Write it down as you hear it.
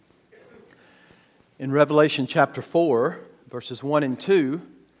In Revelation chapter 4, verses 1 and 2,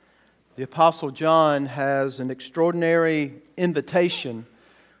 the Apostle John has an extraordinary invitation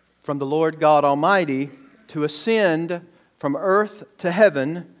from the Lord God Almighty to ascend from earth to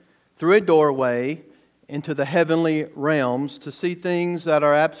heaven through a doorway into the heavenly realms to see things that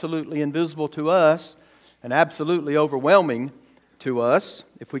are absolutely invisible to us and absolutely overwhelming to us,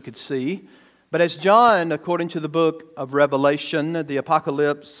 if we could see. But as John, according to the book of Revelation, the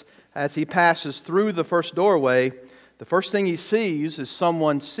Apocalypse, as he passes through the first doorway, the first thing he sees is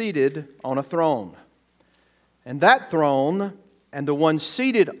someone seated on a throne. And that throne and the one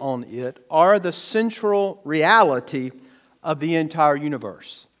seated on it are the central reality of the entire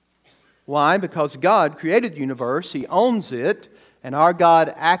universe. Why? Because God created the universe, He owns it, and our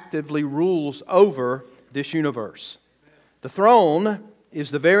God actively rules over this universe. The throne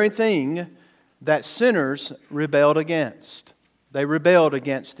is the very thing that sinners rebelled against. They rebelled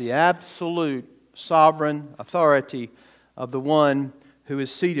against the absolute sovereign authority of the one who is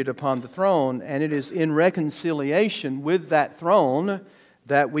seated upon the throne, and it is in reconciliation with that throne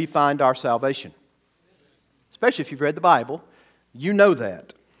that we find our salvation. Especially if you've read the Bible, you know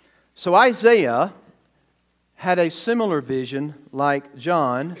that. So Isaiah had a similar vision like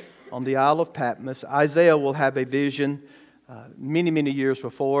John on the Isle of Patmos. Isaiah will have a vision many years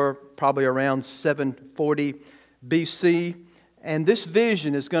before, probably around 740 BC. And this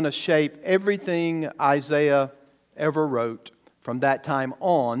vision is going to shape everything Isaiah ever wrote from that time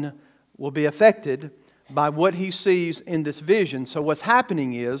on, will be affected by what he sees in this vision. So what's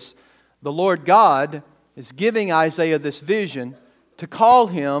happening is the Lord God is giving Isaiah this vision to call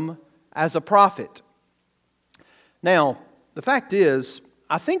him as a prophet. Now, the fact is,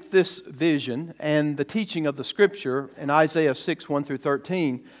 I think this vision and the teaching of the Scripture in Isaiah 6, 1 through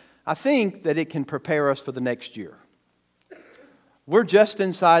 13, I think that it can prepare us for the next year. We're just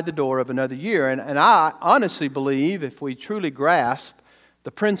inside the door of another year, and I honestly believe if we truly grasp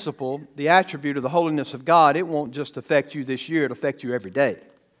the principle, the attribute of the holiness of God, it won't just affect you this year, it'll affect you every day.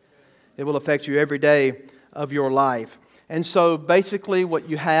 It will affect you every day of your life. And so basically what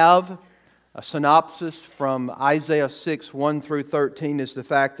you have, a synopsis from Isaiah 6, 1 through 13, is the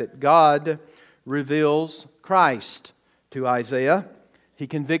fact that God reveals Christ to Isaiah. He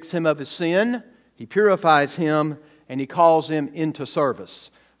convicts him of his sin, He purifies him, and He calls him into service.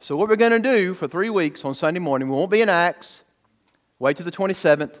 So what we're going to do for 3 weeks on Sunday morning, we won't be in Acts. Wait till the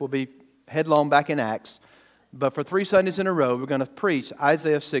 27th, we'll be headlong back in Acts. But for 3 Sundays in a row, we're going to preach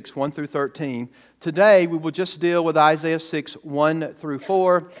Isaiah 6, 1 through 13. Today, we will just deal with Isaiah 6, 1 through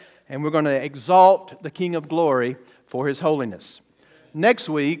 4, and we're going to exalt the King of Glory for His holiness. Next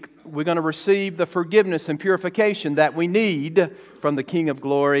week, we're going to receive the forgiveness and purification that we need from the King of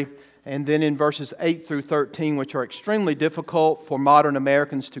Glory. And then in verses 8 through 13, which are extremely difficult for modern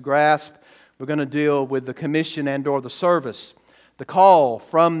Americans to grasp, we're going to deal with the commission and or the service, the call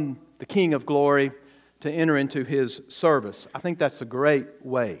from the King of Glory to enter into His service. I think that's a great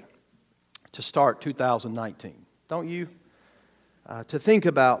way to start 2019, don't you? To think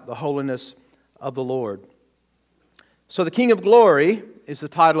about the holiness of the Lord. So the King of Glory is the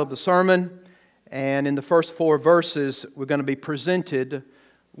title of the sermon, and in the first 4 verses, we're going to be presented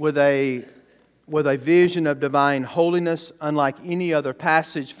with a vision of divine holiness unlike any other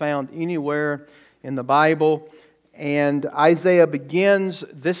passage found anywhere in the Bible. And Isaiah begins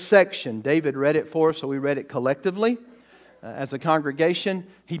this section. David read it for us, so we read it collectively as a congregation.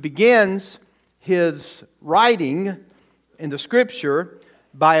 He begins his writing in the Scripture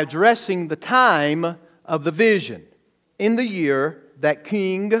by addressing the time of the vision in the year that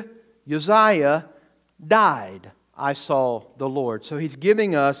King Uzziah died. I saw the Lord. So he's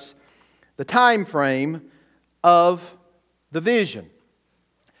giving us the time frame of the vision.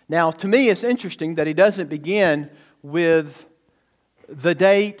 Now, to me, it's interesting that he doesn't begin with the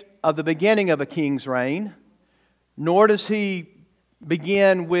date of the beginning of a king's reign, nor does he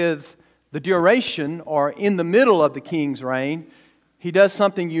begin with the duration or in the middle of the king's reign. He does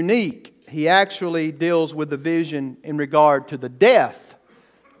something unique. He actually deals with the vision in regard to the death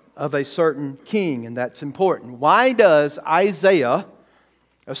of a certain king, and that's important. Why does Isaiah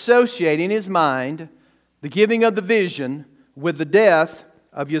associate in his mind the giving of the vision with the death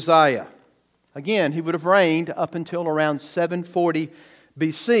of Uzziah? Again, he would have reigned up until around 740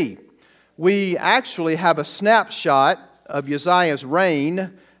 BC. We actually have a snapshot of Uzziah's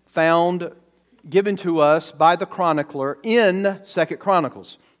reign given to us by the chronicler in 2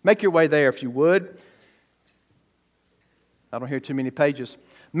 Chronicles. Make your way there if you would. I don't hear too many pages.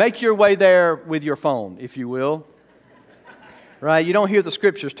 Make your way there with your phone, if you will. Right? You don't hear the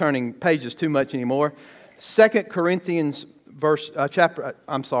Scriptures turning pages too much anymore. 2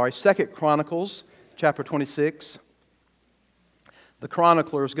 Chronicles chapter 26. The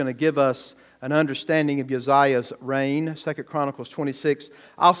chronicler is going to give us an understanding of Uzziah's reign. 2 Chronicles 26.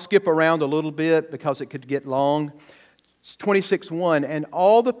 I'll skip around a little bit because it could get long. It's 26:1. And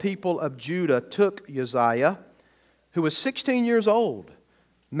all the people of Judah took Uzziah, who was 16 years old,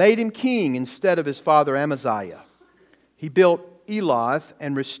 made him king instead of his father Amaziah. He built Elath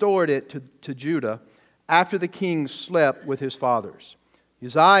and restored it to Judah after the king slept with his fathers.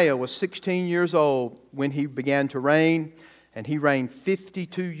 Uzziah was 16 years old when he began to reign, and he reigned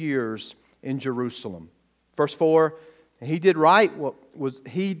 52 years in Jerusalem. Verse 4, and he did what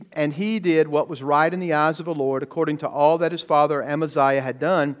was right in the eyes of the Lord, according to all that his father Amaziah had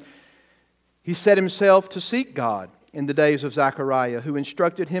done. He set himself to seek God in the days of Zechariah, who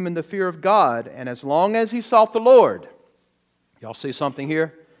instructed him in the fear of God, and as long as he sought the Lord, y'all see something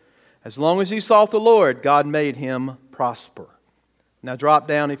here? As long as he sought the Lord, God made him prosper. Now drop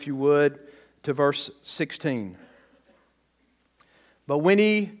down, if you would, to verse 16. But when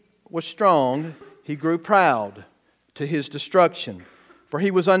he was strong, he grew proud to his destruction. For he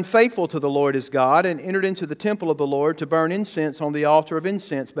was unfaithful to the Lord his God, and entered into the temple of the Lord to burn incense on the altar of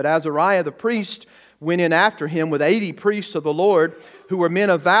incense. But Azariah the priest went in after him with 80 priests of the Lord, who were men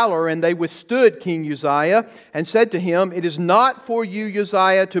of valor, and they withstood King Uzziah, and said to him, It is not for you,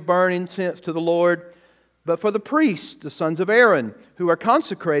 Uzziah, to burn incense to the Lord, but for the priests, the sons of Aaron, who are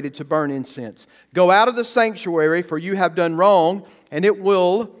consecrated to burn incense. Go out of the sanctuary, for you have done wrong, and it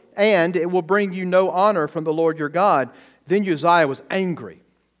will bring you no honor from the Lord your God. Then Uzziah was angry.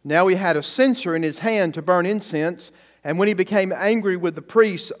 Now he had a censer in his hand to burn incense, and when he became angry with the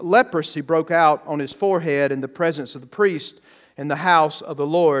priests, leprosy broke out on his forehead in the presence of the priest in the house of the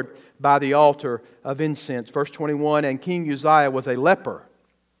Lord by the altar of incense. Verse 21, and King Uzziah was a leper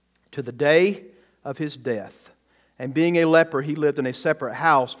to the day of his death. And being a leper, he lived in a separate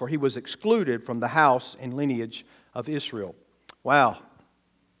house, for he was excluded from the house and lineage of Israel. Wow.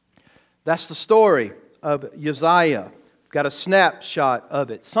 That's the story of Uzziah. Got a snapshot of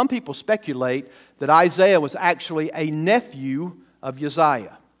it. Some people speculate that Isaiah was actually a nephew of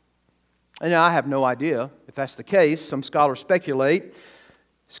Uzziah. And I have no idea if that's the case. Some scholars speculate.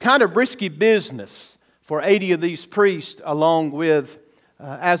 It's kind of risky business for 80 of these priests, along with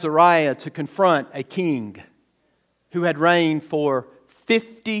Azariah, to confront a king who had reigned for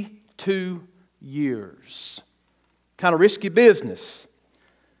 52 years. Kind of risky business.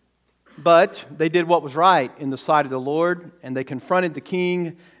 But they did what was right in the sight of the Lord, and they confronted the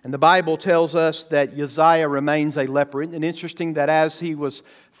king. And the Bible tells us that Uzziah remains a leper. Isn't it interesting that as he was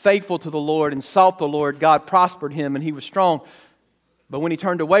faithful to the Lord and sought the Lord, God prospered him and he was strong. But when he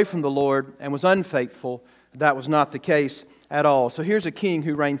turned away from the Lord and was unfaithful, that was not the case at all. So here's a king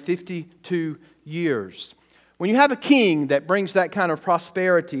who reigned 52 years. When you have a king that brings that kind of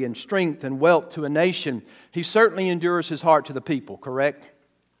prosperity and strength and wealth to a nation, he certainly endures his heart to the people, correct?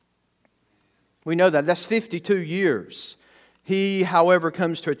 We know that. That's 52 years. He, however,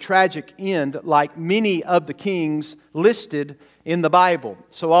 comes to a tragic end like many of the kings listed in the Bible.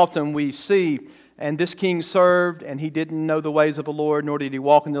 So often we see, and this king served, and he didn't know the ways of the Lord, nor did he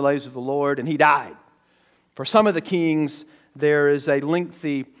walk in the ways of the Lord, and he died. For some of the kings, there is a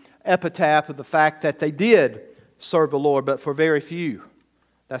lengthy epitaph of the fact that they did serve the Lord, but for very few,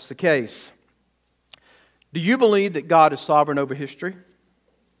 that's the case. Do you believe that God is sovereign over history?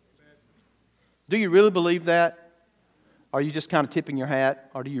 Do you really believe that? Are you just kind of tipping your hat?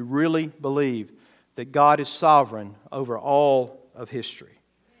 Or do you really believe that God is sovereign over all of history?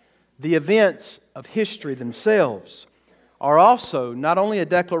 The events of history themselves are also not only a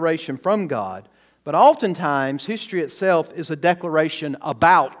declaration from God, but oftentimes history itself is a declaration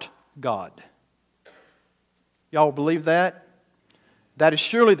about God. Y'all believe that? That is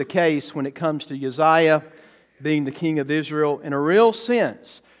surely the case when it comes to Uzziah being the king of Israel. In a real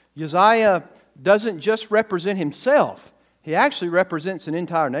sense, Uzziah doesn't just represent himself. He actually represents an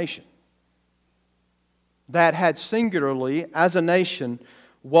entire nation that had singularly, as a nation,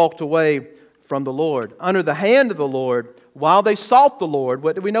 walked away from the Lord. Under the hand of the Lord, while they sought the Lord,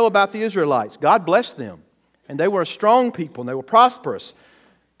 what do we know about the Israelites? God blessed them. And they were a strong people, and they were prosperous.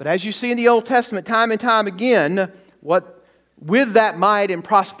 But as you see in the Old Testament, time and time again, with that might and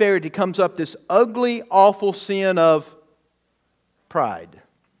prosperity comes up this ugly, awful sin of pride.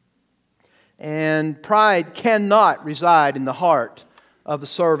 And pride cannot reside in the heart of the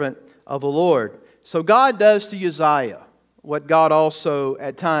servant of the Lord. So God does to Uzziah what God also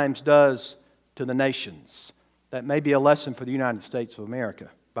at times does to the nations. That may be a lesson for the United States of America,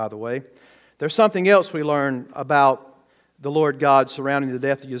 by the way. There's something else we learn about the Lord God surrounding the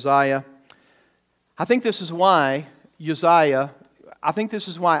death of Uzziah. I think this is why Uzziah, I think this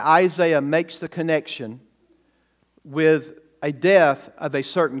is why Isaiah makes the connection with a death of a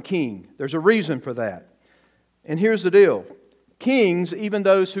certain king. There's a reason for that. And here's the deal. Kings, even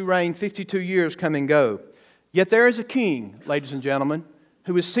those who reign 52 years, come and go. Yet there is a king, ladies and gentlemen,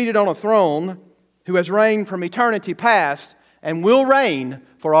 who is seated on a throne, who has reigned from eternity past and will reign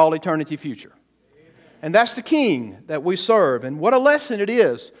for all eternity future. And that's the king that we serve. And what a lesson it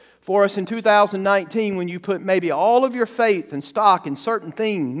is for us in 2019 when you put maybe all of your faith and stock in certain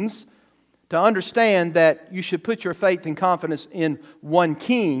things, to understand that you should put your faith and confidence in one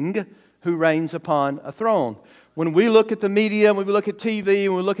king who reigns upon a throne. When we look at the media, when we look at TV,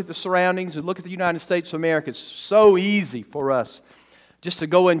 and we look at the surroundings, and look at the United States of America, it's so easy for us just to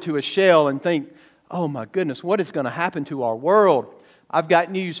go into a shell and think, oh my goodness, what is going to happen to our world? I've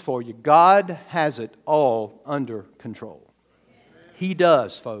got news for you. God has it all under control. He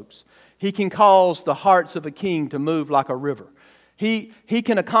does, folks. He can cause the hearts of a king to move like a river. He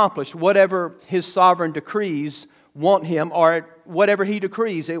can accomplish whatever His sovereign decrees want Him, or whatever He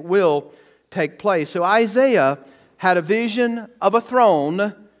decrees, it will take place. So Isaiah had a vision of a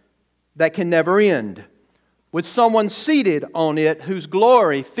throne that can never end, with someone seated on it whose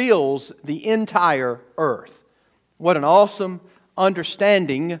glory fills the entire earth. What an awesome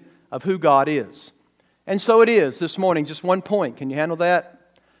understanding of who God is. And so it is this morning, just one point. Can you handle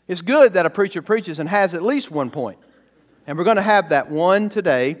that? It's good that a preacher preaches and has at least one point. And we're going to have that one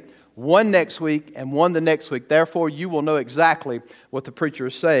today, one next week, and one the next week. Therefore, you will know exactly what the preacher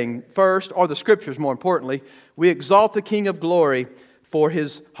is saying. First, or the Scriptures more importantly, we exalt the King of glory for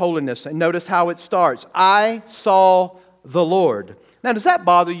His holiness. And notice how it starts. I saw the Lord. Now, does that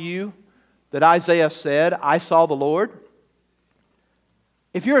bother you that Isaiah said, I saw the Lord?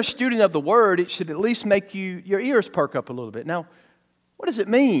 If you're a student of the Word, it should at least make your ears perk up a little bit. Now, what does it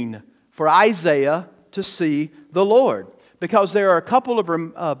mean for Isaiah to see the Lord? Because there are a couple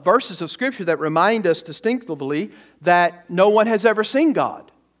of verses of Scripture that remind us distinctively that no one has ever seen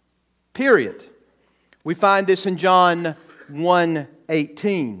God. Period. We find this in John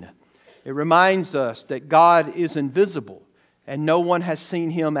 1:18. It reminds us that God is invisible and no one has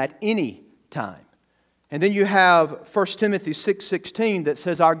seen Him at any time. And then you have 1 Timothy 6:16 that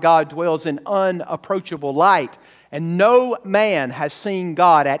says our God dwells in unapproachable light and no man has seen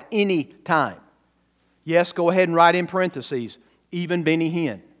God at any time. Yes, go ahead and write in parentheses, even Benny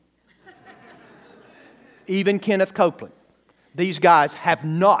Hinn. Even Kenneth Copeland. These guys have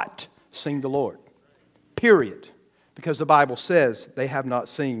not seen the Lord. Period. Because the Bible says they have not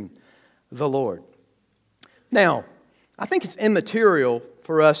seen the Lord. Now, I think it's immaterial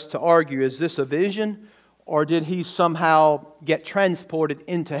for us to argue, is this a vision or did he somehow get transported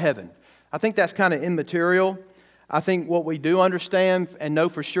into heaven? I think that's kind of immaterial. I think what we do understand and know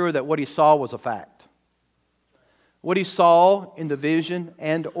for sure that what he saw was a fact. What he saw in the vision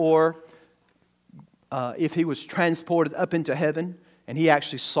and or if he was transported up into heaven and he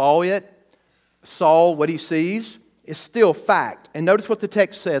actually saw what he sees, is still fact. And notice what the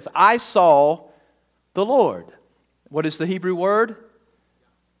text says. I saw the Lord. What is the Hebrew word?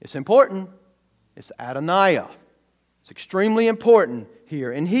 It's important. It's Adonai. It's extremely important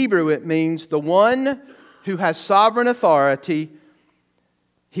here. In Hebrew it means the one who has sovereign authority.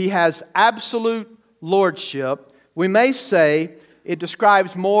 He has absolute lordship. We may say it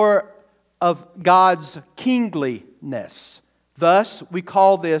describes more of God's kingliness. Thus, we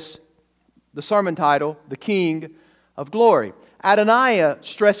call this, the sermon title, the King of Glory. Adonai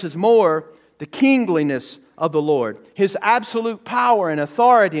stresses more the kingliness of the Lord, His absolute power and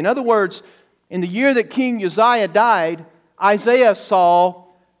authority. In other words, in the year that King Uzziah died, Isaiah saw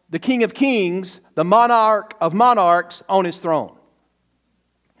the King of Kings, the monarch of monarchs, on His throne.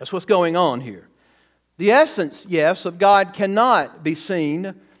 That's what's going on here. The essence, yes, of God cannot be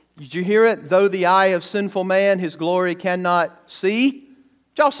seen. Did you hear it? Though the eye of sinful man His glory cannot see. Did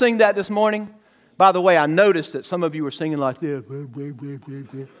y'all sing that this morning? By the way, I noticed that some of you were singing like this.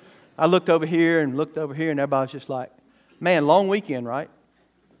 I looked over here, and everybody's just like, man, long weekend, right?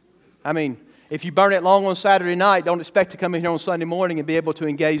 I mean, if you burn it long on Saturday night, don't expect to come in here on Sunday morning and be able to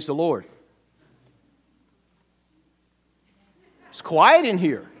engage the Lord. It's quiet in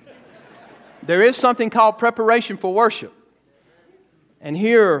here. There is something called preparation for worship. And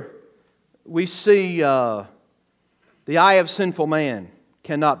here we see the eye of sinful man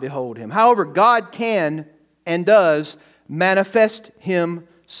cannot behold Him. However, God can and does manifest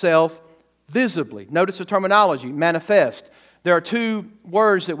Himself visibly. Notice the terminology, manifest. There are two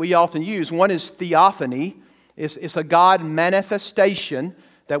words that we often use. One is theophany. It's a God manifestation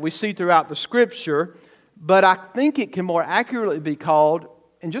that we see throughout the Scripture. But I think it can more accurately be called,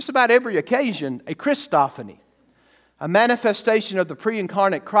 in just about every occasion, a Christophany. a manifestation of the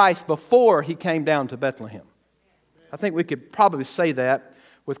pre-incarnate Christ before He came down to Bethlehem. I think we could probably say that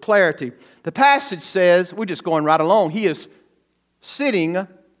with clarity. The passage says, we're just going right along, He is sitting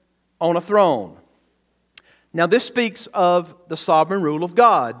on a throne. Now this speaks of the sovereign rule of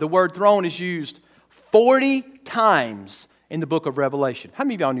God. The word throne is used 40 times in the book of Revelation. How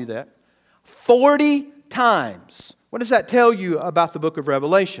many of y'all knew that? 40 times. What does that tell you about the book of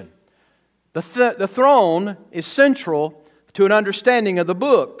Revelation? The throne is central to an understanding of the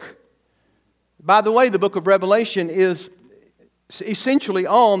book. By the way, the book of Revelation is essentially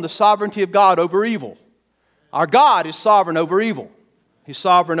on the sovereignty of God over evil. Our God is sovereign over evil. He's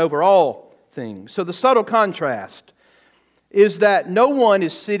sovereign over all things. So the subtle contrast is that no one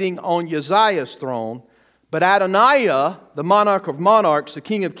is sitting on Uzziah's throne, but Adonai, the monarch of monarchs, the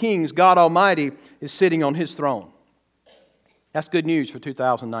King of kings, God Almighty, is sitting on His throne. That's good news for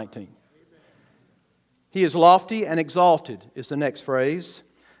 2019. He is lofty and exalted is the next phrase.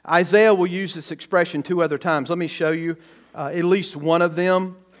 Isaiah will use this expression 2 other times. Let me show you at least one of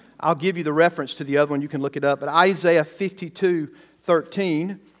them. I'll give you the reference to the other one. You can look it up. But Isaiah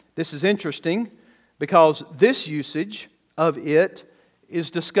 52:13, this is interesting because this usage of it is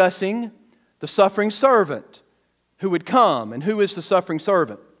discussing the suffering servant who would come. And who is the suffering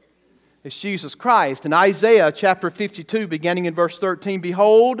servant? It's Jesus Christ. In Isaiah chapter 52, beginning in verse 13,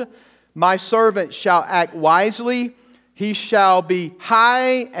 "Behold, my servant shall act wisely. He shall be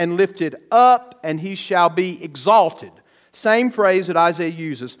high and lifted up, and he shall be exalted." Same phrase that Isaiah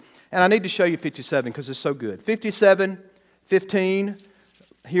uses. And I need to show you 57 because it's so good. 57:15,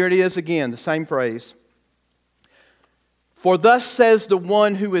 here it is again, the same phrase. "For thus says the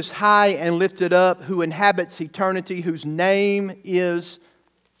one who is high and lifted up, who inhabits eternity, whose name is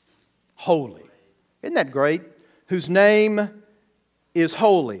holy." Isn't that great? Whose name is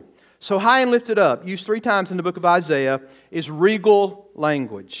holy. So high and lifted up, used 3 times in the book of Isaiah, is regal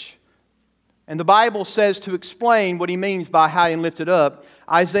language. And the Bible says to explain what he means by high and lifted up,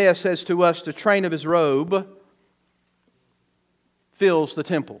 Isaiah says to us, the train of his robe fills the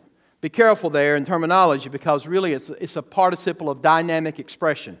temple. Be careful there in terminology because really it's a participle of dynamic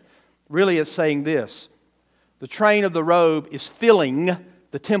expression. Really it's saying this: the train of the robe is filling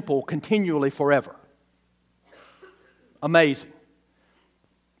the temple continually forever. Amazing.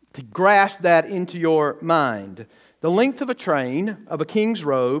 To grasp that into your mind. The length of a train of a king's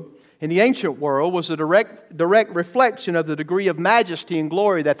robe in the ancient world was a direct reflection of the degree of majesty and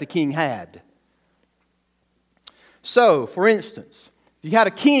glory that the king had. So, for instance, if you had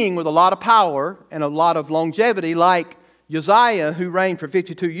a king with a lot of power and a lot of longevity like Uzziah, who reigned for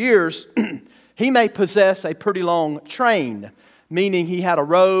 52 years, he may possess a pretty long train, meaning he had a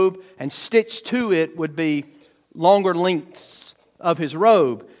robe and stitched to it would be longer lengths of his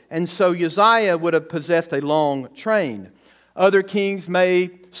robe. And so Uzziah would have possessed a long train. Other kings may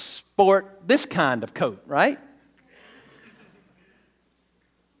sport this kind of coat, right?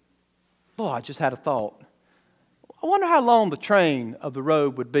 Boy, I just had a thought. I wonder how long the train of the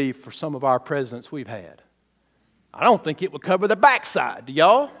robe would be for some of our presidents we've had. I don't think it would cover the backside, do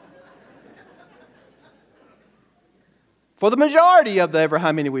y'all? For the majority of the ever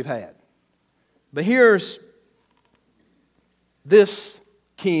how many we've had. But here's this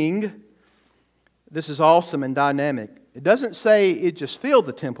king. This is awesome and dynamic. It doesn't say it just filled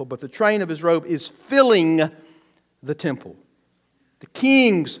the temple, but the train of his robe is filling the temple. The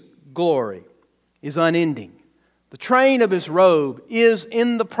king's glory is unending. The train of his robe is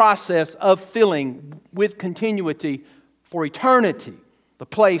in the process of filling with continuity for eternity the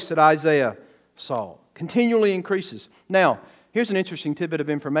place that Isaiah saw. Continually increases. Now, here's an interesting tidbit of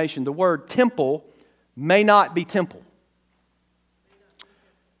information. The word temple may not be temple.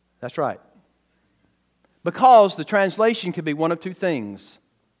 That's right. Because the translation could be one of 2 things.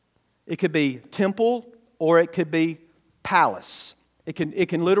 It could be temple or it could be palace. It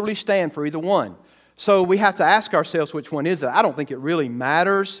can literally stand for either one. So we have to ask ourselves which one is it. I don't think it really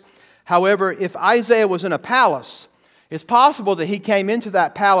matters. However, if Isaiah was in a palace, it's possible that he came into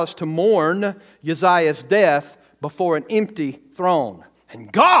that palace to mourn Uzziah's death before an empty throne.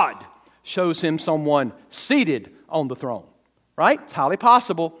 And God shows him someone seated on the throne. Right? It's highly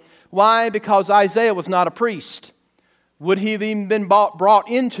possible. Why? Because Isaiah was not a priest. Would he have even been brought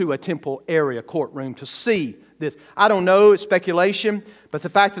into a temple area courtroom to see this? I don't know, it's speculation, but the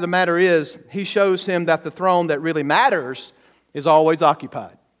fact of the matter is, he shows him that the throne that really matters is always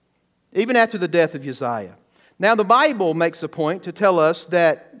occupied, even after the death of Uzziah. Now the Bible makes a point to tell us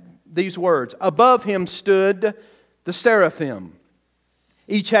that these words, above him stood the seraphim.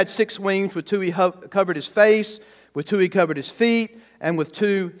 Each had 6 wings, with 2 he covered his face, with 2 he covered his feet, and with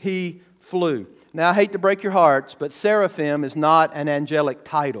 2 he flew. Now, I hate to break your hearts, but seraphim is not an angelic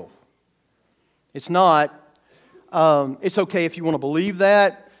title. It's not. It's okay if you want to believe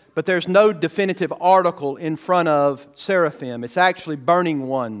that, but there's no definitive article in front of seraphim. It's actually burning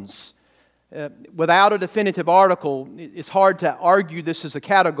ones. Without a definitive article, it's hard to argue this is a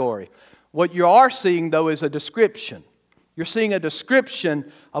category. What you are seeing, though, is a description. You're seeing a description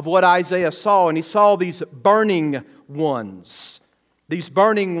of what Isaiah saw, and he saw these burning ones. These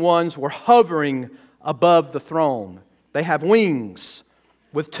burning ones were hovering above the throne. They have wings.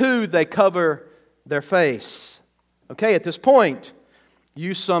 With two, they cover their face. Okay, at this point,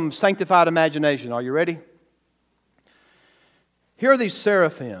 use some sanctified imagination. Are you ready? Here are these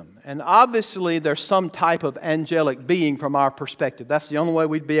seraphim, and obviously there's some type of angelic being from our perspective. That's the only way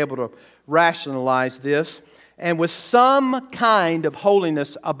we'd be able to rationalize this. And with some kind of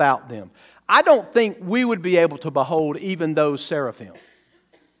holiness about them. I don't think we would be able to behold even those seraphim.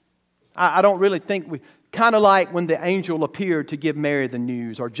 I don't really think we... Kind of like when the angel appeared to give Mary the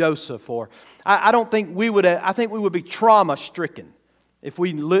news, or Joseph, or... I don't think we would... I think we would be trauma-stricken if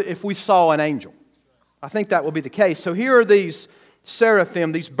we saw an angel. I think that will be the case. So here are these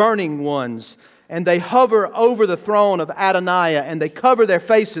seraphim, these burning ones, and they hover over the throne of Adonai, and they cover their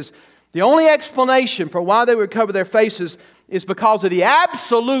faces. The only explanation for why they would cover their faces is because of the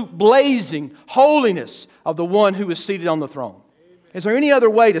absolute blazing holiness of the one who is seated on the throne. Is there any other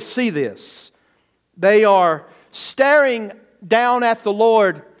way to see this? They are staring down at the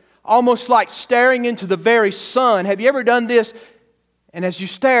Lord, almost like staring into the very sun. Have you ever done this? And as you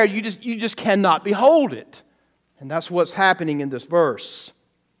stare, you just cannot behold it. And that's what's happening in this verse.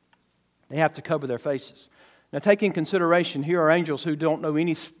 They have to cover their faces. Now, take in consideration, here are angels who don't know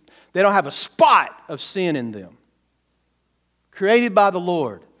they don't have a spot of sin in them. Created by the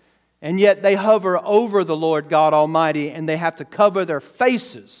Lord. And yet they hover over the Lord God Almighty, and they have to cover their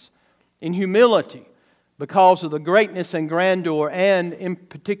faces in humility because of the greatness and grandeur and, in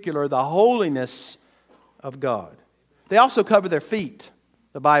particular, the holiness of God. They also cover their feet,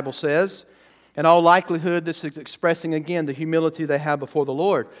 the Bible says. In all likelihood, this is expressing again the humility they have before the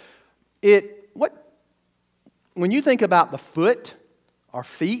Lord. When you think about the foot or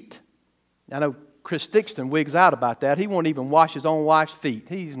feet, I know Chris Dixon wigs out about that. He won't even wash his own wife's feet.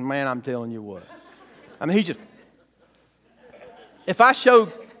 Man, I'm telling you what. I mean, if I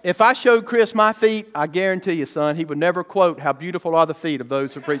showed Chris my feet, I guarantee you, son, he would never quote how beautiful are the feet of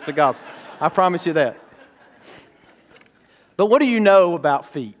those who preach the gospel. I promise you that. But what do you know about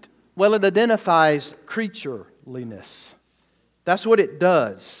feet? Well, it identifies creatureliness. That's what it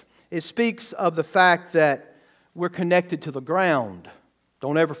does. It speaks of the fact that we're connected to the ground.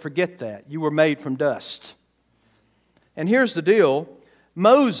 Don't ever forget that. You were made from dust. And here's the deal.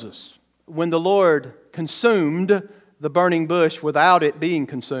 Moses, when the Lord consumed the burning bush without it being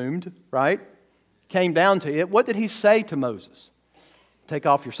consumed, right? Came down to it. What did he say to Moses? Take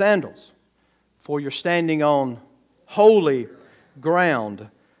off your sandals, for you're standing on holy ground.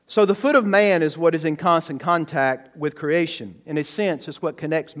 So the foot of man is what is in constant contact with creation. In a sense, it's what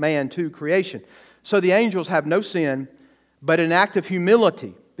connects man to creation. So the angels have no sin, but in act of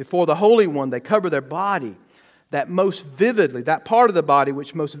humility before the Holy One, they cover their body, that part of the body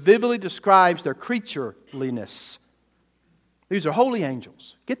which most vividly describes their creatureliness. These are holy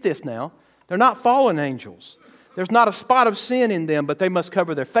angels. Get this now. They're not fallen angels. There's not a spot of sin in them, but they must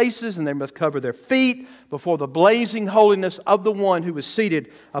cover their faces and they must cover their feet before the blazing holiness of the one who is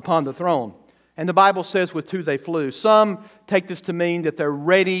seated upon the throne. And the Bible says with two they flew. Some take this to mean that they're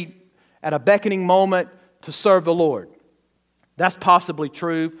ready at a beckoning moment to serve the Lord. That's possibly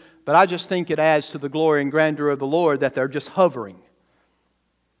true, but I just think it adds to the glory and grandeur of the Lord that they're just hovering.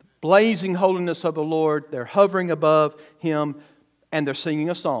 The blazing holiness of the Lord, they're hovering above Him, and they're singing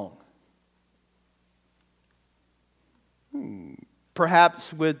a song.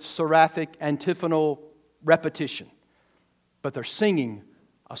 Perhaps with seraphic antiphonal repetition, but they're singing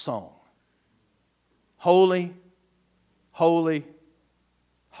a song. Holy, holy,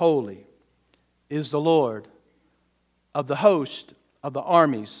 holy is the Lord of the host of the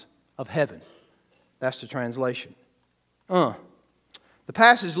armies of heaven. That's the translation. The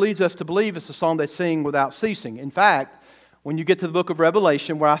passage leads us to believe it's a song they sing without ceasing. In fact, when you get to the book of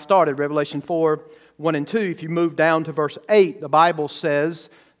Revelation, where I started, Revelation 4, 1 and 2, if you move down to verse 8, the Bible says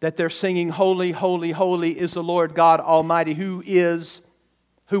that they're singing, Holy, holy, holy is the Lord God Almighty, who is,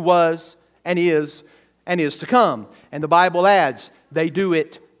 who was, and is to come. And the Bible adds, they do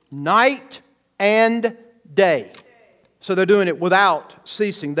it night and day. So they're doing it without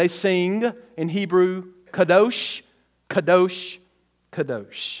ceasing. They sing in Hebrew, Kadosh, Kadosh,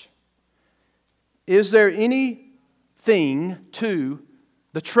 Kadosh. Is there anything to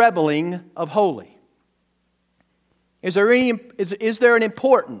the trebling of holy? Is there an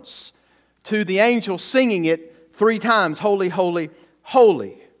importance to the angels singing it 3 times, holy, holy,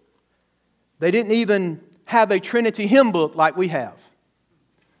 holy? They didn't even have a Trinity hymn book like we have,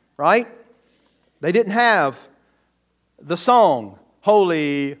 right? They didn't have the song,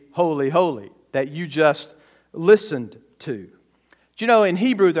 holy, holy, holy, that you just listened to. Do you know, in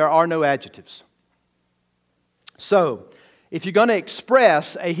Hebrew there are no adjectives. So, if you're going to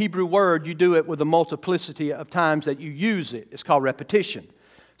express a Hebrew word, you do it with a multiplicity of times that you use it. It's called repetition.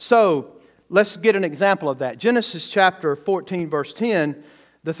 So, let's get an example of that. Genesis chapter 14, verse 10,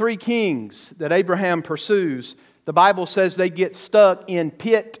 the 3 kings that Abraham pursues, the Bible says they get stuck in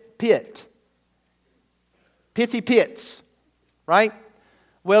pithy pits, right?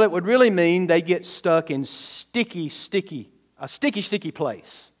 Well, it would really mean they get stuck in a sticky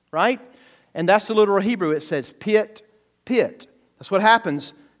place, right? And that's the literal Hebrew. It says pit. That's what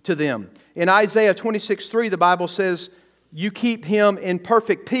happens to them. In Isaiah 26:3, the Bible says, you keep him in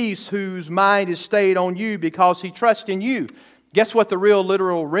perfect peace whose mind is stayed on you because he trusts in you. Guess what the real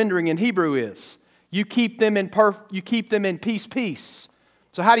literal rendering in Hebrew is? You keep them in peace.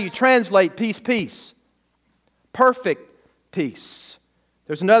 So how do you translate peace? Perfect peace.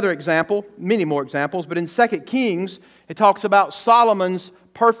 There's another example, many more examples, but in 2 Kings, it talks about Solomon's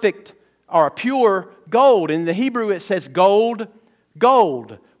perfect or pure gold. In the Hebrew, it says gold,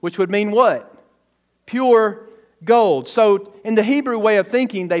 which would mean what? Pure gold. So in the Hebrew way of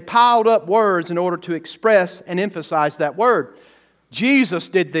thinking, they piled up words in order to express and emphasize that word. Jesus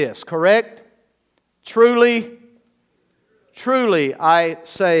did this, correct? Truly, I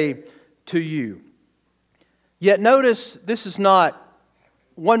say to you. Yet notice this is not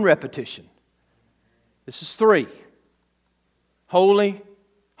one repetition. This is 3. Holy,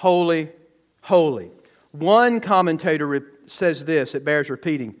 holy, holy. One commentator says this, it bears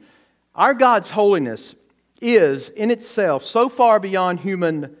repeating. Our God's holiness is in itself so far beyond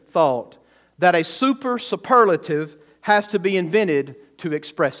human thought that a superlative has to be invented to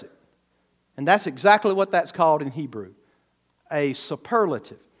express it. And that's exactly what that's called in Hebrew. A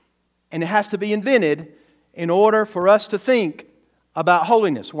superlative. And it has to be invented in order for us to think about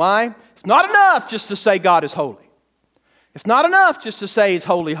holiness. Why? It's not enough just to say God is holy. It's not enough just to say He's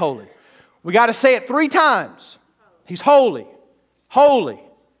holy, holy. We got to say it 3 times. He's holy, holy,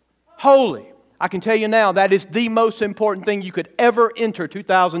 holy. I can tell you now that is the most important thing you could ever enter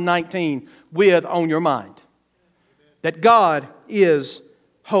 2019 with on your mind. That God is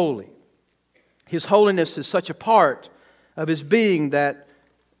holy. His holiness is such a part of His being that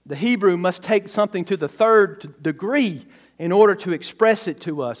the Hebrew must take something to the 3rd degree in order to express it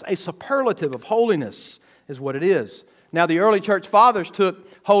to us. A superlative of holiness is what it is. Now, the early church fathers took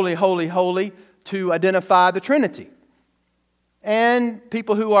holy, holy, holy to identify the Trinity. And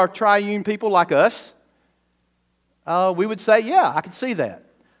people who are triune people like us, we would say, yeah, I can see that.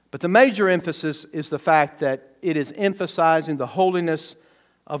 But the major emphasis is the fact that it is emphasizing the holiness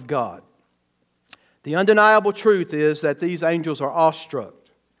of God. The undeniable truth is that these angels are awestruck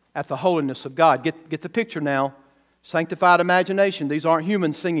at the holiness of God. Get the picture now. Sanctified imagination. These aren't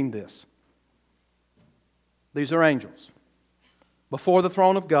humans singing this. These are angels before the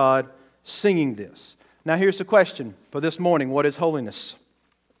throne of God singing this. Now here's the question for this morning. What is holiness?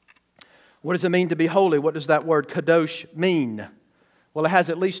 What does it mean to be holy? What does that word kadosh mean? Well, it has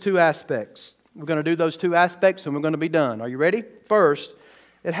at least 2 aspects. We're going to do those 2 aspects and we're going to be done. Are you ready? First,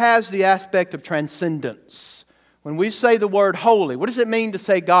 it has the aspect of transcendence. When we say the word holy, what does it mean to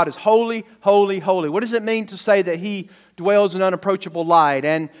say God is holy, holy, holy? What does it mean to say that He dwells in unapproachable light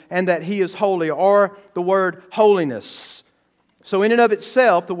and that He is holy? Or the word holiness. So in and of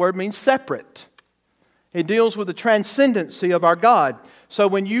itself, the word means separate. It deals with the transcendency of our God. So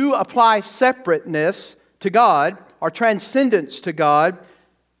when you apply separateness to God, or transcendence to God,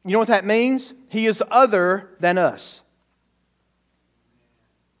 you know what that means? He is other than us.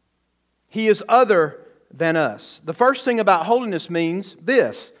 He is other than us. The first thing about holiness means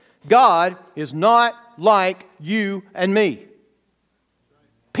this: God is not like you and me.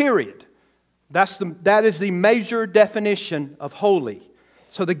 Period. That is the major definition of holy.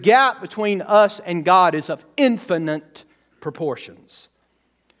 So the gap between us and God is of infinite proportions.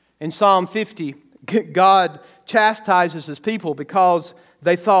 In Psalm 50, God chastises His people because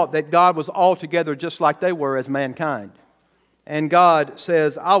they thought that God was altogether just like they were as mankind. And God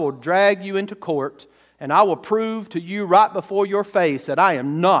says, I will drag you into court and I will prove to you right before your face that I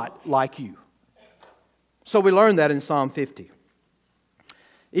am not like you. So we learn that in Psalm 50.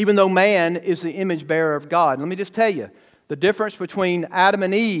 Even though man is the image bearer of God. Let me just tell you, the difference between Adam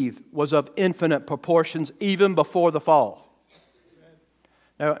and Eve was of infinite proportions even before the fall.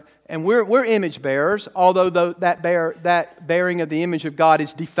 Now, and we're image bearers, although that bearing of the image of God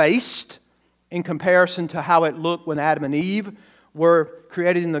is defaced in comparison to how it looked when Adam and Eve were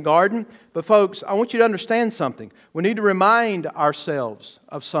created in the garden. But folks, I want you to understand something. We need to remind ourselves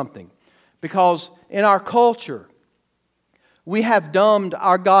of something. Because in our culture, we have dumbed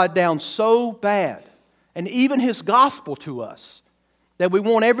our God down so bad, and even His gospel to us, that we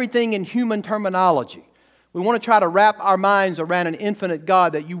want everything in human terminology. We want to try to wrap our minds around an infinite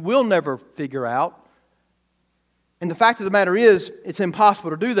God that you will never figure out. And the fact of the matter is, it's impossible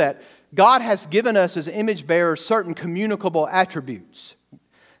to do that. God has given us as image bearers certain communicable attributes.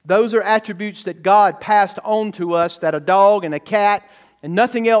 Those are attributes that God passed on to us that a dog and a cat and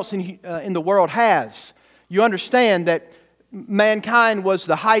nothing else in the world has. You understand that mankind was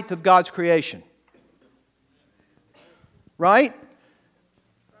the height of God's creation. Right?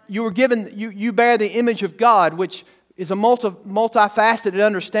 You were given, you bear the image of God, which is a multifaceted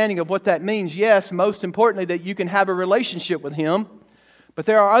understanding of what that means. Yes, most importantly, that you can have a relationship with Him. But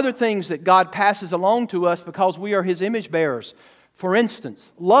there are other things that God passes along to us because we are His image bearers. For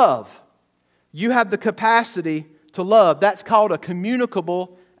instance, love. You have the capacity to love. That's called a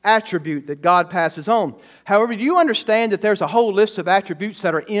communicable attribute that God passes on. However, do you understand that there's a whole list of attributes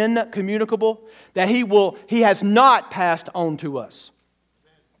that are incommunicable that He has not passed on to us?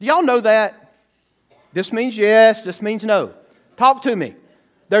 Do y'all know that? This means yes, this means no. Talk to me.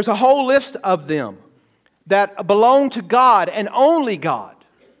 There's a whole list of them that belong to God and only God,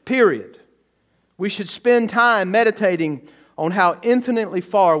 period. We should spend time meditating on how infinitely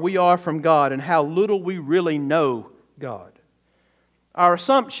far we are from God and how little we really know God. Our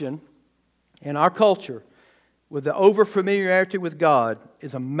assumption in our culture with the over-familiarity with God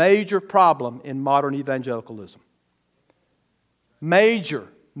is a major problem in modern evangelicalism. Major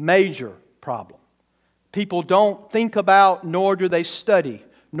problem. People don't think about, nor do they study,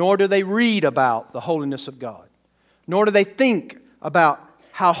 nor do they read about the holiness of God, nor do they think about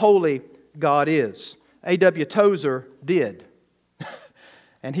how holy God is. A.W. Tozer did.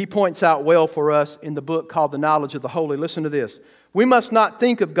 And he points out well for us in the book called The Knowledge of the Holy. Listen to this. We must not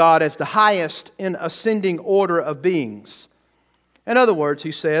think of God as the highest in ascending order of beings. In other words,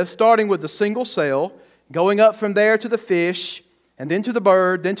 he says, starting with the single cell, going up from there to the fish, and then to the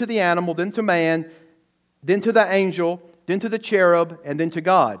bird, then to the animal, then to man, then to the angel, then to the cherub, and then to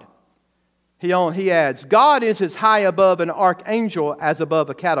God. He adds, God is as high above an archangel as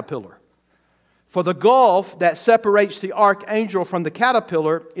above a caterpillar. For the gulf that separates the archangel from the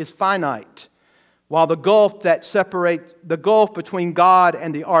caterpillar is finite, while the gulf between God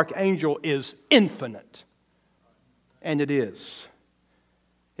and the archangel is infinite. And it is.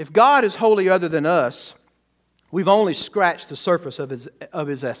 If God is wholly other than us, we've only scratched the surface of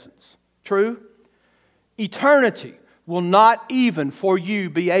His essence. True? Eternity will not even for you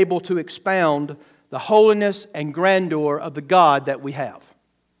be able to expound the holiness and grandeur of the God that we have.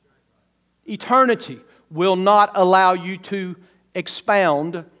 Eternity will not allow you to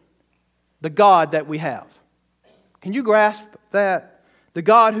expound the God that we have. Can you grasp that? The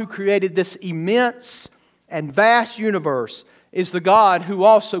God who created this immense and vast universe is the God who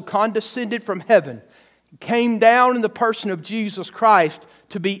also condescended from heaven, came down in the person of Jesus Christ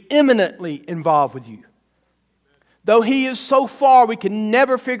to be eminently involved with you. Though He is so far we can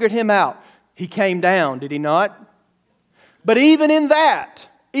never figure Him out, He came down, did He not? But even in that,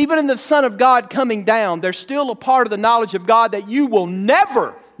 even in the Son of God coming down, there's still a part of the knowledge of God that you will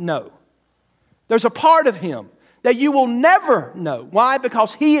never know. There's a part of Him that you will never know. Why?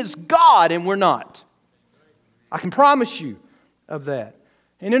 Because He is God and we're not. I can promise you of that.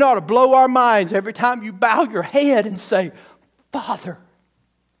 And it ought to blow our minds every time you bow your head and say, Father.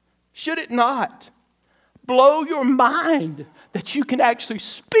 Should it not blow your mind that you can actually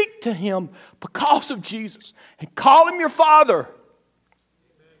speak to Him because of Jesus and call Him your Father?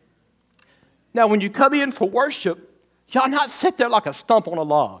 Now, when you come in for worship, y'all not sit there like a stump on a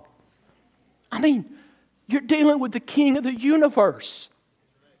log. I mean, you're dealing with the King of the universe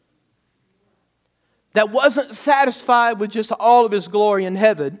that wasn't satisfied with just all of His glory in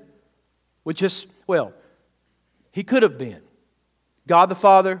heaven, He could have been. God the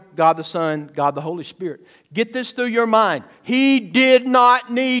Father, God the Son, God the Holy Spirit. Get this through your mind. He did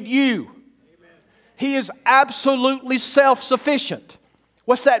not need you. Amen. He is absolutely self-sufficient.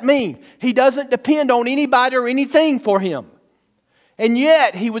 What's that mean? He doesn't depend on anybody or anything for Him. And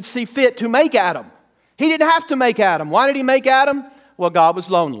yet, He would see fit to make Adam. He didn't have to make Adam. Why did He make Adam? Well, God was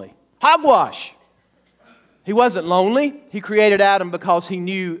lonely. Hogwash. He wasn't lonely. He created Adam because He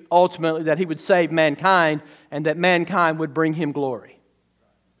knew ultimately that He would save mankind and that mankind would bring Him glory.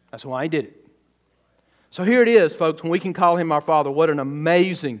 That's why He did it. So here it is, folks, when we can call Him our Father. What an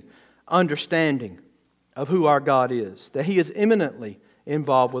amazing understanding of who our God is, that He is eminently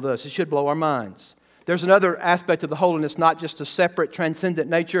involved with us. It should blow our minds. There's another aspect of the holiness, not just a separate, transcendent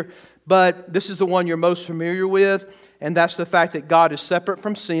nature, but this is the one you're most familiar with, and that's the fact that God is separate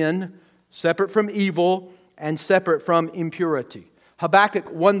from sin, separate from evil, and separate from impurity.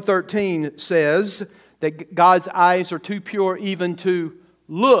 Habakkuk 1:13 says that God's eyes are too pure even to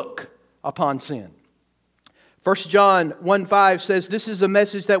look upon sin. 1 John 1:5 says, "This is the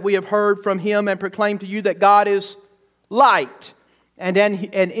message that we have heard from Him and proclaim to you, that God is light, and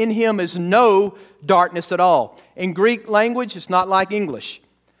in Him is no darkness at all." In Greek language, it's not like English.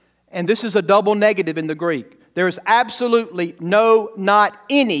 And this is a double negative in the Greek. There is absolutely no, not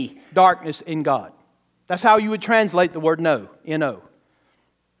any darkness in God. That's how you would translate the word no, N-O.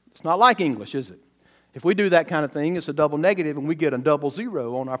 It's not like English, is it? If we do that kind of thing, it's a double negative and we get a double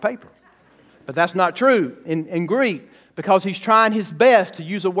zero on our paper. But that's not true in Greek, because he's trying his best to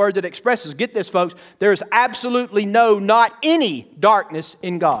use a word that expresses, get this folks, there is absolutely no, not any darkness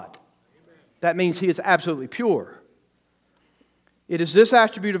in God. That means He is absolutely pure. It is this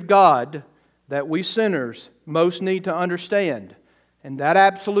attribute of God that we sinners most need to understand. And that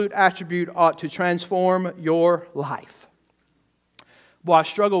absolute attribute ought to transform your life. Boy, I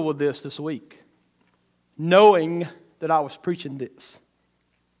struggled with this week, knowing that I was preaching this.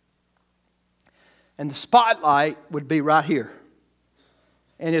 And the spotlight would be right here.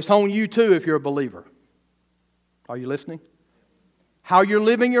 And it's on you too if you're a believer. Are you listening? How you're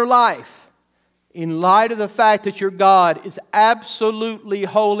living your life in light of the fact that your God is absolutely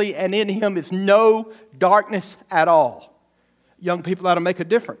holy and in Him is no darkness at all. Young people ought to make a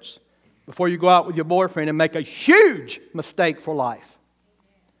difference before you go out with your boyfriend and make a huge mistake for life.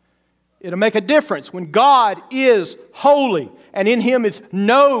 It'll make a difference when God is holy and in Him is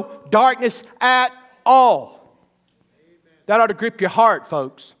no darkness at all. That ought to grip your heart,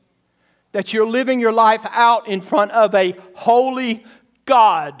 folks. That you're living your life out in front of a holy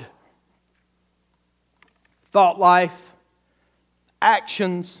God. Thought life,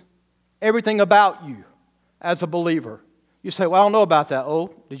 actions, everything about you as a believer. You say, well, I don't know about that.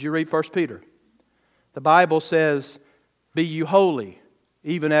 Oh, did you read 1 Peter? The Bible says, be you holy,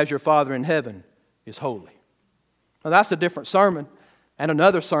 even as your Father in heaven is holy. Now that's a different sermon and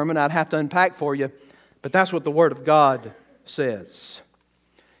another sermon I'd have to unpack for you, but that's what the Word of God says.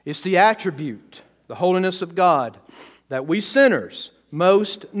 It's the attribute, the holiness of God, that we sinners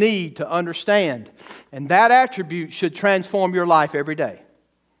most need to understand. And that attribute should transform your life every day.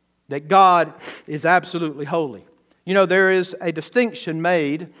 That God is absolutely holy. You know, there is a distinction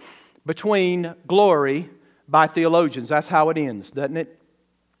made between glory by theologians. That's how it ends, doesn't it?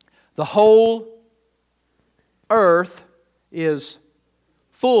 The whole earth is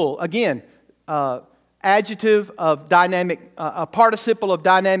full. Again, adjective of dynamic, a participle of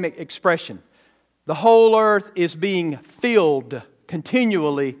dynamic expression. The whole earth is being filled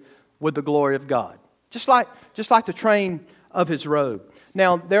continually with the glory of God. Just like the train of His robe.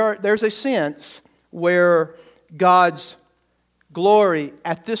 Now, there's a sense where God's glory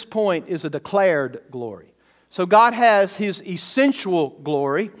at this point is a declared glory. So God has His essential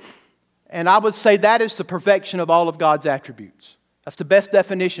glory, and I would say that is the perfection of all of God's attributes. That's the best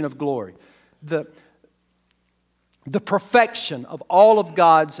definition of glory. The perfection of all of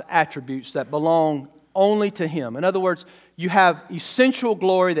God's attributes that belong only to Him. In other words, you have essential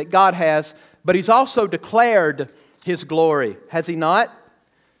glory that God has, but He's also declared His glory, has He not?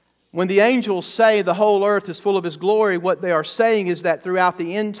 When the angels say the whole earth is full of His glory, what they are saying is that throughout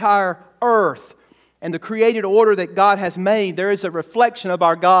the entire earth and the created order that God has made, there is a reflection of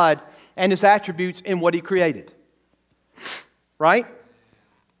our God and His attributes in what He created. Right?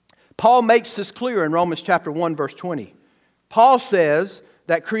 Paul makes this clear in Romans chapter 1, verse 20. Paul says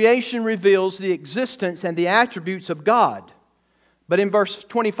that creation reveals the existence and the attributes of God. But in verse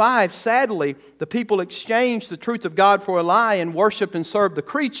 25, sadly, the people exchange the truth of God for a lie and worship and serve the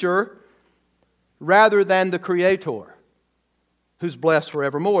creature rather than the Creator, who's blessed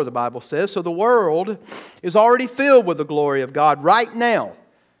forevermore, the Bible says. So the world is already filled with the glory of God right now.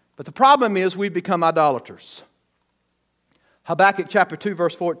 But the problem is we've become idolaters. Habakkuk chapter 2,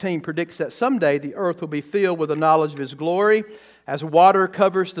 verse 14 predicts that someday the earth will be filled with the knowledge of His glory as water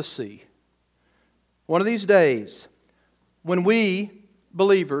covers the sea. One of these days, when we,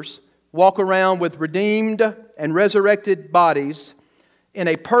 believers, walk around with redeemed and resurrected bodies in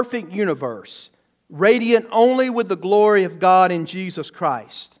a perfect universe, radiant only with the glory of God in Jesus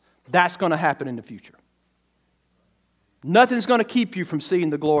Christ, that's going to happen in the future. Nothing's going to keep you from seeing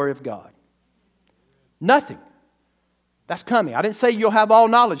the glory of God. Nothing. That's coming. I didn't say you'll have all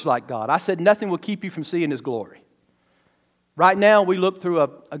knowledge like God. I said nothing will keep you from seeing His glory. Right now, we look through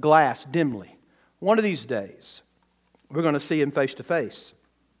a glass dimly. One of these days, we're going to see Him face to face.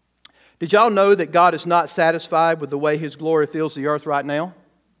 Did y'all know that God is not satisfied with the way His glory fills the earth right now?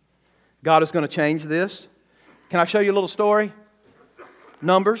 God is going to change this. Can I show you a little story?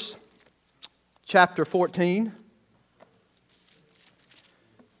 Numbers, chapter 14.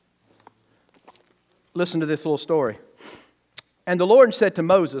 Listen to this little story. And the Lord said to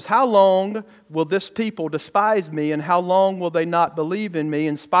Moses, how long will this people despise me, and how long will they not believe in me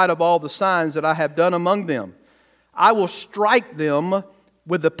in spite of all the signs that I have done among them? I will strike them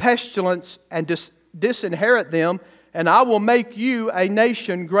with the pestilence and disinherit them, and I will make you a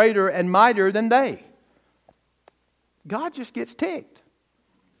nation greater and mightier than they. God just gets ticked.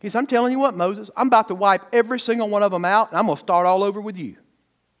 He says, I'm telling you what, Moses, I'm about to wipe every single one of them out, and I'm going to start all over with you.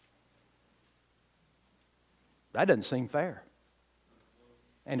 That doesn't seem fair.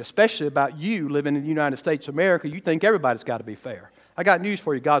 And especially about you living in the United States of America, you think everybody's got to be fair. I got news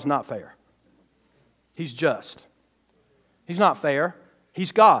for you. God's not fair. He's just. He's not fair.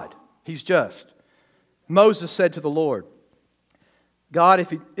 He's God. He's just. Moses said to the Lord, God,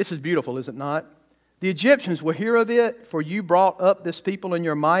 this is beautiful, is it not? The Egyptians will hear of it, for you brought up this people in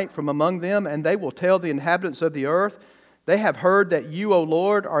your might from among them, and they will tell the inhabitants of the earth. They have heard that you, O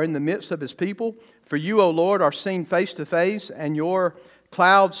Lord, are in the midst of His people. For you, O Lord, are seen face to face, and your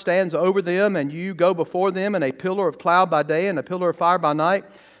cloud stands over them, and you go before them in a pillar of cloud by day and a pillar of fire by night.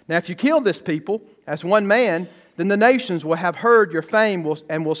 Now, if you kill this people as one man, then the nations will have heard your fame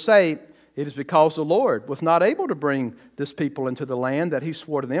and will say, it is because the Lord was not able to bring this people into the land that He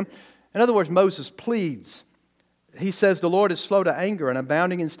swore to them. In other words, Moses pleads. He says, the Lord is slow to anger and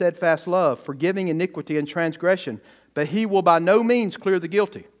abounding in steadfast love, forgiving iniquity and transgression, but He will by no means clear the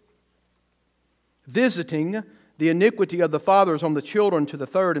guilty, visiting the iniquity of the fathers on the children to the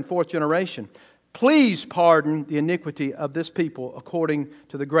third and fourth generation. Please pardon the iniquity of this people according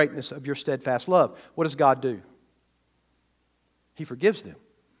to the greatness of your steadfast love. What does God do? He forgives them.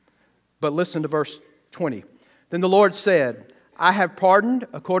 But listen to verse 20. Then the Lord said, I have pardoned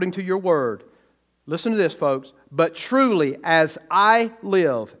according to your word. Listen to this, folks. But truly, as I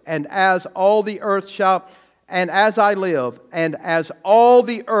live, and as all the earth shall, and as I live, and as all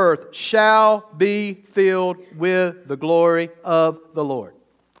the earth shall be filled with the glory of the Lord.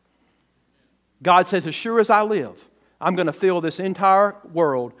 God says, as sure as I live, I'm going to fill this entire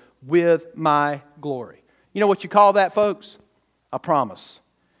world with my glory. You know what you call that, folks? A promise.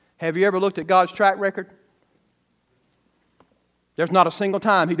 Have you ever looked at God's track record? There's not a single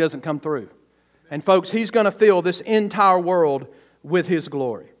time He doesn't come through. And folks, He's going to fill this entire world with His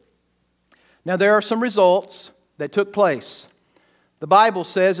glory. Now, there are some results that took place. The Bible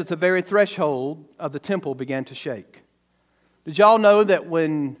says that the very threshold of the temple began to shake. Did y'all know that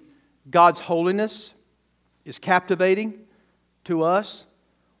when God's holiness is captivating to us,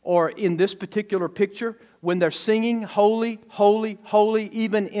 or in this particular picture, when they're singing, holy, holy, holy,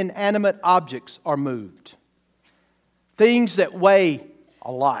 even inanimate objects are moved. Things that weigh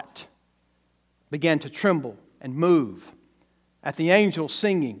a lot began to tremble and move at the angels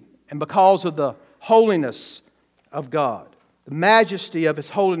singing, and because of the holiness of God. The majesty of His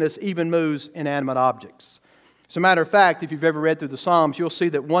holiness even moves inanimate objects. As a matter of fact, if you've ever read through the Psalms, you'll see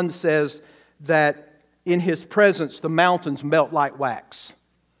that one says that in His presence the mountains melt like wax.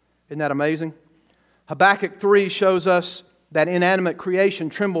 Isn't that amazing? Habakkuk 3 shows us that inanimate creation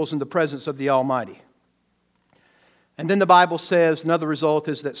trembles in the presence of the Almighty. And then the Bible says another result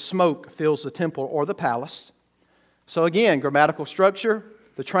is that smoke fills the temple or the palace. So again, grammatical structure,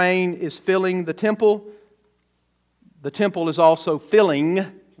 the train is filling the temple. The temple is also filling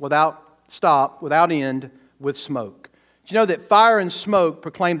without stop, without end, with smoke. Do you know that fire and smoke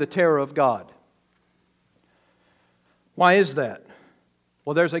proclaim the terror of God? Why is that?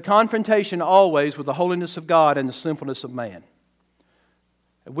 Well, there's a confrontation always with the holiness of God and the sinfulness of man.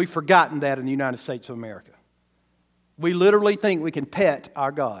 And we've forgotten that in the United States of America. We literally think we can pet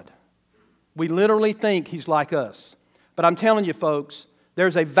our God. We literally think He's like us. But I'm telling you, folks,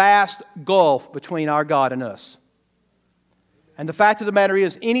 there's a vast gulf between our God and us. And the fact of the matter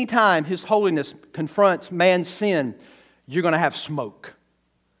is, anytime His holiness confronts man's sin, you're going to have smoke.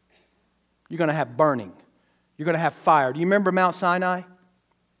 You're going to have burning. You're going to have fire. Do you remember Mount Sinai?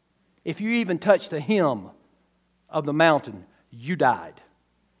 If you even touched the hem of the mountain, you died.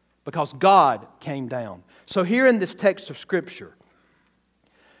 Because God came down. So here in this text of Scripture,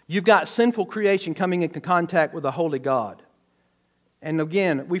 you've got sinful creation coming into contact with a holy God. And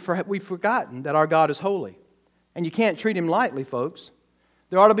again, we've forgotten that our God is holy. And you can't treat Him lightly, folks.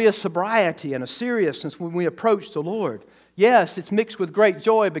 There ought to be a sobriety and a seriousness when we approach the Lord. Yes, it's mixed with great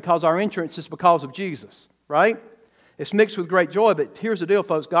joy because our entrance is because of Jesus, right? It's mixed with great joy, but here's the deal,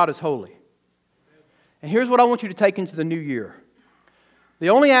 folks. God is holy. And here's what I want you to take into the new year. The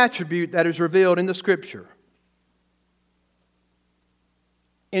only attribute that is revealed in the Scripture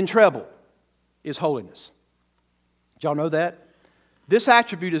in treble is holiness. Did y'all know that? This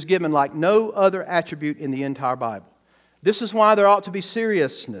attribute is given like no other attribute in the entire Bible. This is why there ought to be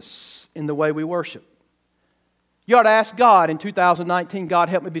seriousness in the way we worship. You ought to ask God in 2019, God,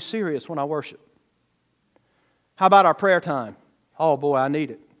 help me be serious when I worship. How about our prayer time? Oh boy, I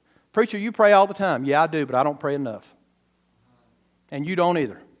need it. Preacher, you pray all the time. Yeah, I do, but I don't pray enough. And you don't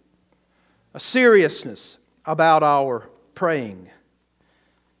either. A seriousness about our praying.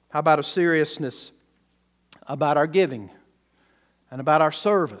 How about a seriousness about our giving and about our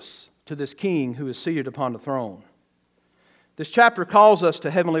service to this King who is seated upon the throne? This chapter calls us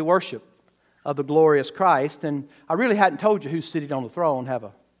to heavenly worship of the glorious Christ, and I really hadn't told you who's seated on the throne,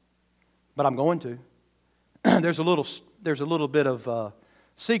 but I'm going to. There's a little bit of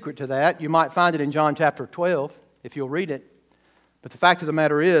secret to that. You might find it in John chapter 12 if you'll read it. But the fact of the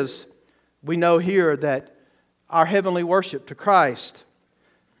matter is, we know here that our heavenly worship to Christ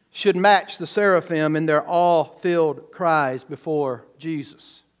should match the seraphim in their awe-filled cries before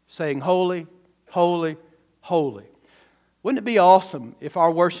Jesus, saying, "Holy, holy, holy." Wouldn't it be awesome if our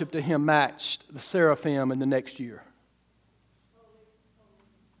worship to Him matched the seraphim in the next year?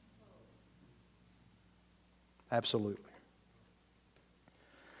 Absolutely.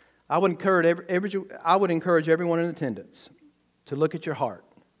 I would encourage everyone in attendance to look at your heart,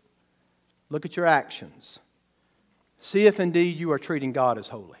 look at your actions, see if indeed you are treating God as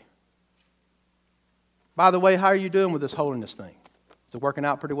holy. By the way, how are you doing with this holiness thing? Is it working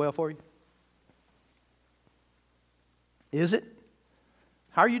out pretty well for you? Is it?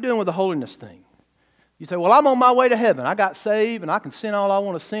 How are you doing with the holiness thing? You say, well, I'm on my way to heaven. I got saved and I can sin all I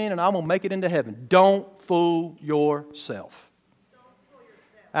want to sin and I'm going to make it into heaven. Don't fool yourself.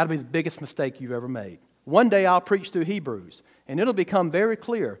 That'll be the biggest mistake you've ever made. One day I'll preach through Hebrews and it'll become very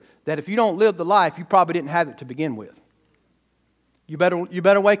clear that if you don't live the life, you probably didn't have it to begin with. You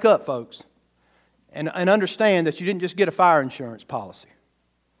better wake up, folks, and understand that you didn't just get a fire insurance policy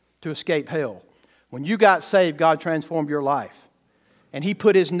to escape hell. When you got saved, God transformed your life. And He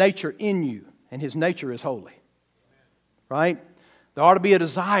put His nature in you. And His nature is holy. Right? There ought to be a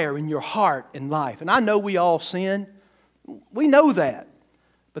desire in your heart and life. And I know we all sin. We know that.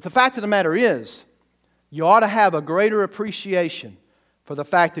 But the fact of the matter is, you ought to have a greater appreciation for the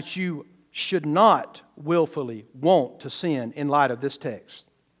fact that you should not willfully want to sin in light of this text.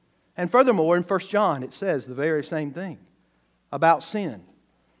 And furthermore, in 1 John, it says the very same thing about sin.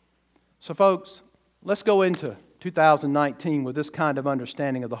 So folks, let's go into 2019 with this kind of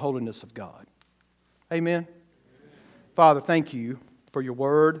understanding of the holiness of God. Amen? Father, thank You for Your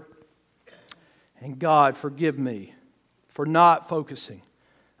word. And God, forgive me for not focusing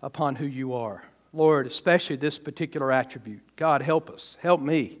upon who You are. Lord, especially this particular attribute. God, help us. Help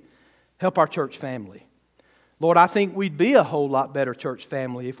me. Help our church family. Lord, I think we'd be a whole lot better church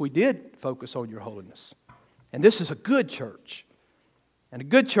family if we did focus on Your holiness. And this is a good church and a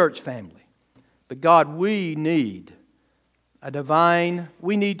good church family. But God, we need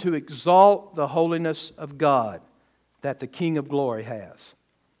we need to exalt the holiness of God that the King of glory has.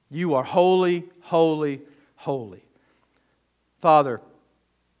 You are holy, holy, holy. Father,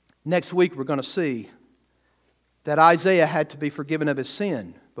 next week we're going to see that Isaiah had to be forgiven of his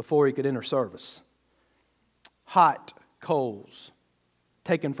sin before he could enter service. Hot coals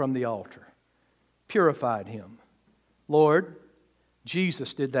taken from the altar purified him. Lord,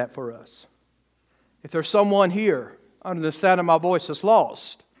 Jesus did that for us. If there's someone here under the sound of my voice that's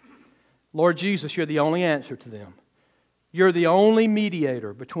lost, Lord Jesus, You're the only answer to them. You're the only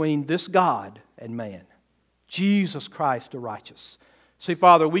mediator between this God and man. Jesus Christ the righteous. See,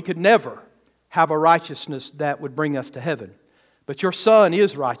 Father, we could never have a righteousness that would bring us to heaven. But Your Son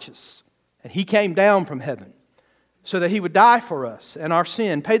is righteous. And He came down from heaven so that He would die for us and our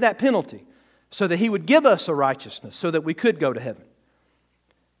sin, pay that penalty, so that He would give us a righteousness so that we could go to heaven.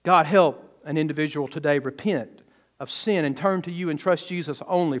 God, help an individual today repent of sin and turn to You and trust Jesus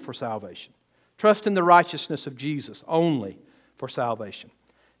only for salvation. Trust in the righteousness of Jesus only for salvation.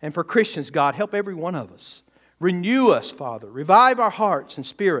 And for Christians, God, help every one of us. Renew us, Father. Revive our hearts and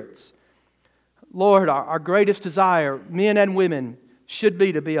spirits. Lord, our greatest desire, men and women, should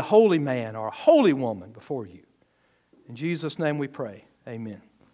be to be a holy man or a holy woman before You. In Jesus' name we pray. Amen.